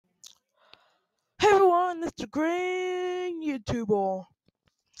everyone, it's the Green YouTuber.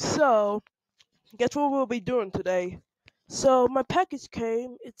 So, guess what we'll be doing today? So, my package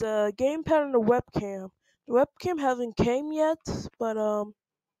came. It's a gamepad and a webcam. The webcam hasn't came yet, but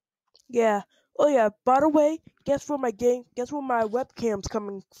yeah. Oh yeah. By the way, Guess where my webcam's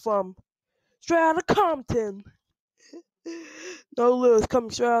coming from? Straight out of Compton. No, Lou, it's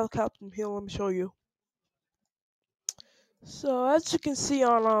coming straight out of Compton. Here, let me show you. So, as you can see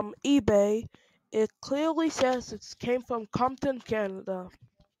on eBay, it clearly says it came from Compton, Canada.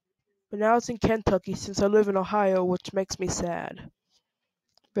 But now it's in Kentucky since I live in Ohio, which makes me sad.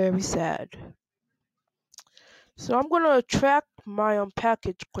 Very sad. So I'm gonna track my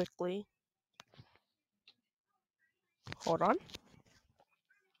package quickly. Hold on.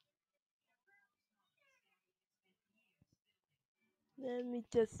 Let me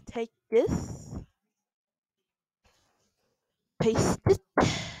just take this, paste it,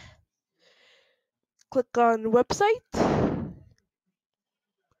 click on the website,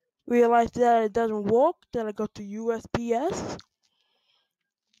 realize that it doesn't work, then I go to USPS,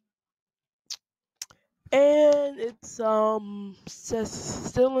 and it's says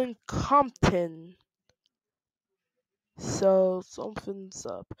still in Compton. So something's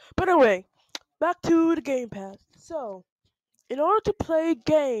up. But anyway, back to the gamepad. So in order to play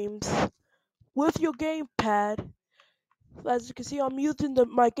games with your gamepad, as you can see, I'm using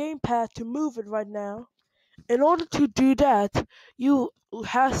my gamepad to move it right now. In order to do that, you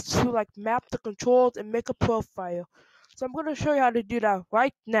have to map the controls and make a profile. So I'm going to show you how to do that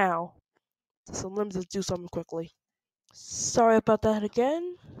right now. So let me just do something quickly. Sorry about that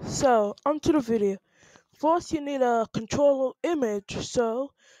again. So onto the video. First, you need a controller image.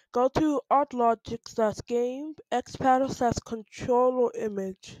 So go to ArtLogic/game xpaddle/controller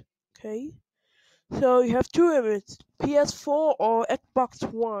image. Okay. So you have two images, PS4 or Xbox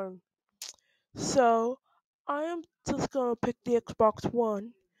One. So I am just gonna pick the Xbox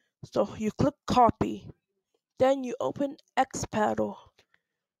One. So you click copy. Then you open Xpaddle.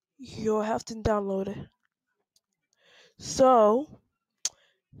 You'll have to download it. So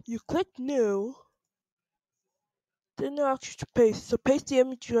you click new. Then you actually paste. So paste the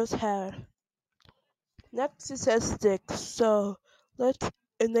image you just had. Next it says sticks. So let's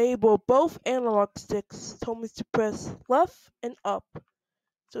enable both analog sticks. Told me to press left and up.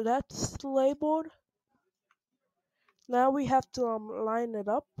 So that's labeled. Now we have to line it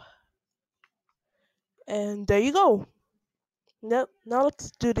up. And there you go. Now let's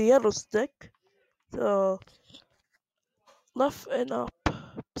do the other stick. So left and up.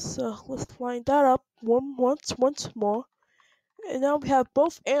 So let's line that up once more. And now we have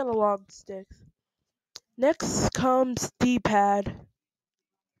both analog sticks. Next comes D-pad.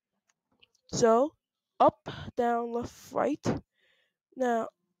 So up, down, left, right. Now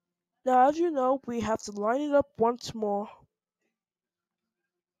as you know, we have to line it up once more.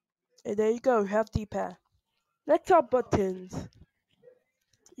 And there you go, you have D-pad. Next are buttons.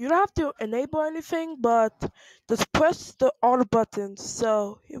 You don't have to enable anything, but just press all the buttons.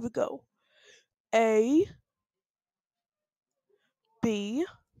 So here we go. A, B,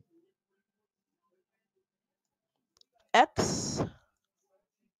 X,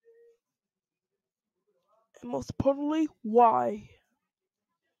 and most importantly, Y.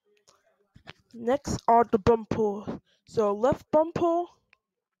 Next are the bumpers. So left bumper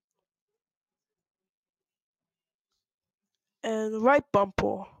and right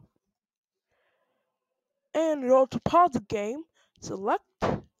bumper. And in order to pause the game, select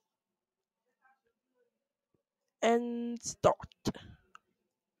and start.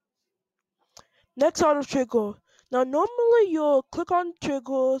 Next are the triggers. Now normally you'll click on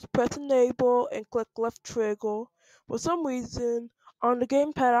triggers, press enable, and click left trigger. For some reason, on the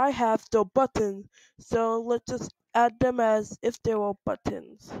gamepad I have the buttons, so let's just add them as if they were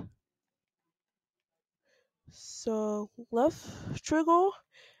buttons. So left trigger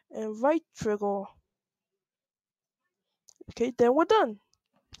and right trigger. Okay, then we're done.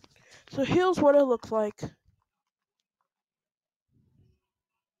 So here's what it looks like.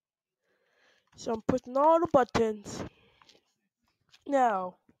 So I'm putting all the buttons.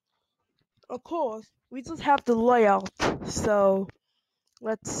 Now, of course, we just have the layout. So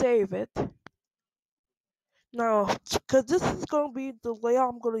let's save it. Now, because this is going to be the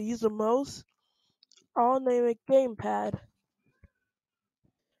layout I'm going to use the most, I'll name it gamepad.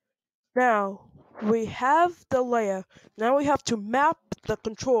 Now, we have the layer. Now we have to map the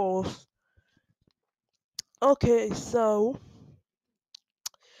controls. Okay, so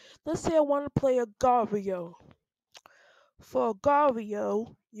let's say I want to play a Gario. For a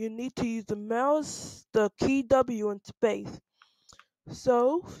Gario, you need to use the mouse, the key W, and space.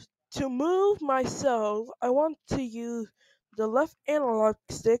 So To move myself, I want to use the left analog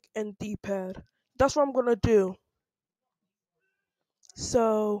stick and D-pad. That's what I'm gonna do.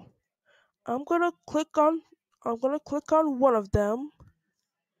 So I'm gonna click on one of them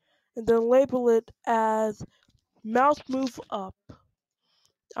and then label it as mouse move up.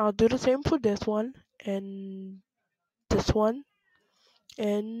 I'll do the same for this one and this one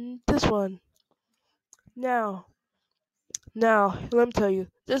and this one. Now, let me tell you,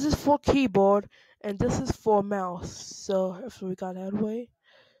 this is for keyboard and this is for mouse. So after we got that away,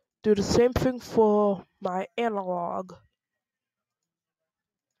 do the same thing for my analog.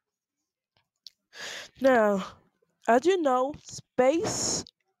 Now, as you know, space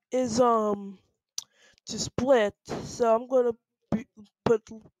is to split. So I'm gonna put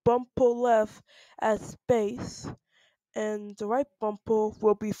bumper left as space, and the right bumper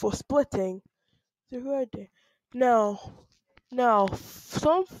will be for splitting. So right there. Now,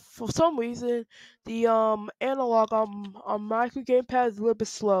 for some reason, the analog on my gamepad is a little bit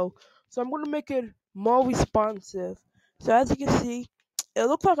slow, so I'm gonna make it more responsive. So as you can see, it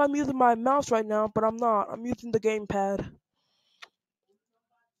looks like I'm using my mouse right now, but I'm not. I'm using the gamepad.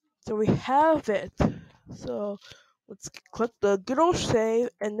 So we have it. So let's click the good old save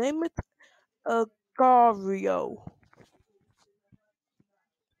and name it Agario.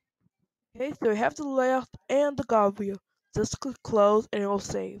 Okay, so we have the layout and the Agario. Just click close and it will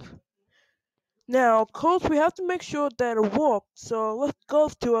save. Now, of course, we have to make sure that it works, so let's go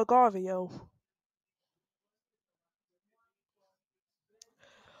to Agario.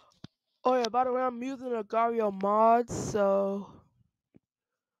 Oh yeah, by the way, I'm using Agario mods, so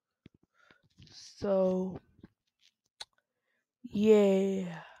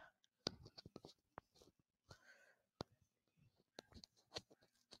yeah.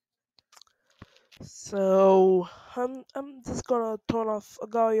 So I'm just gonna turn off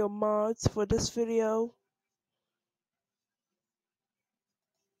Agario mods for this video.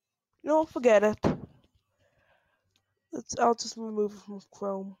 No, forget it. I'll just remove it from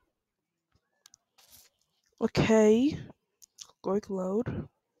Chrome. Okay, quick load.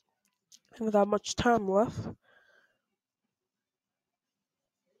 Haven't got much time left.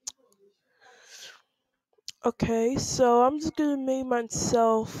 Okay, so I'm just gonna make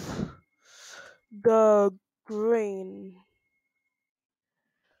myself the green.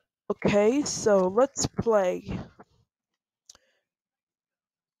 Okay, so let's play.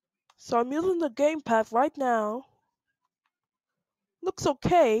 So I'm using the gamepad right now. Looks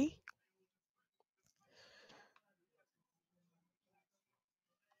okay.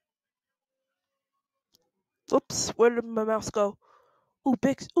 Oops, where did my mouse go? Oh,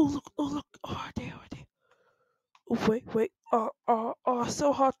 big. Oh, look. Oh, right there, right there. Oh, wait.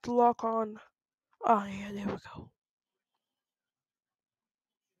 So hard to lock on. Oh, yeah, there we go.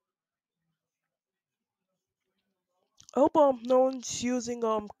 I hope no one's using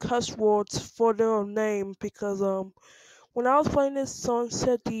cuss words for their name because when I was playing this, someone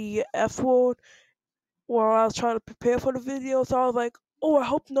said the F word while I was trying to prepare for the video, so I was like, oh, I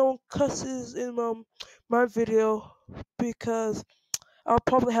hope no one cusses in my video because I'll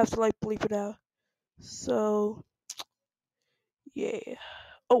probably have to like bleep it out. So yeah.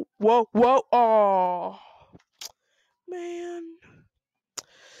 Oh, whoa, oh man.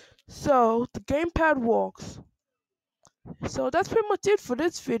 So the gamepad works. So that's pretty much it for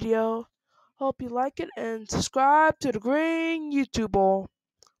this video. Hope you like it and subscribe to the Green YouTuber.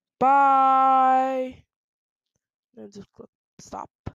 Bye. And just click stop.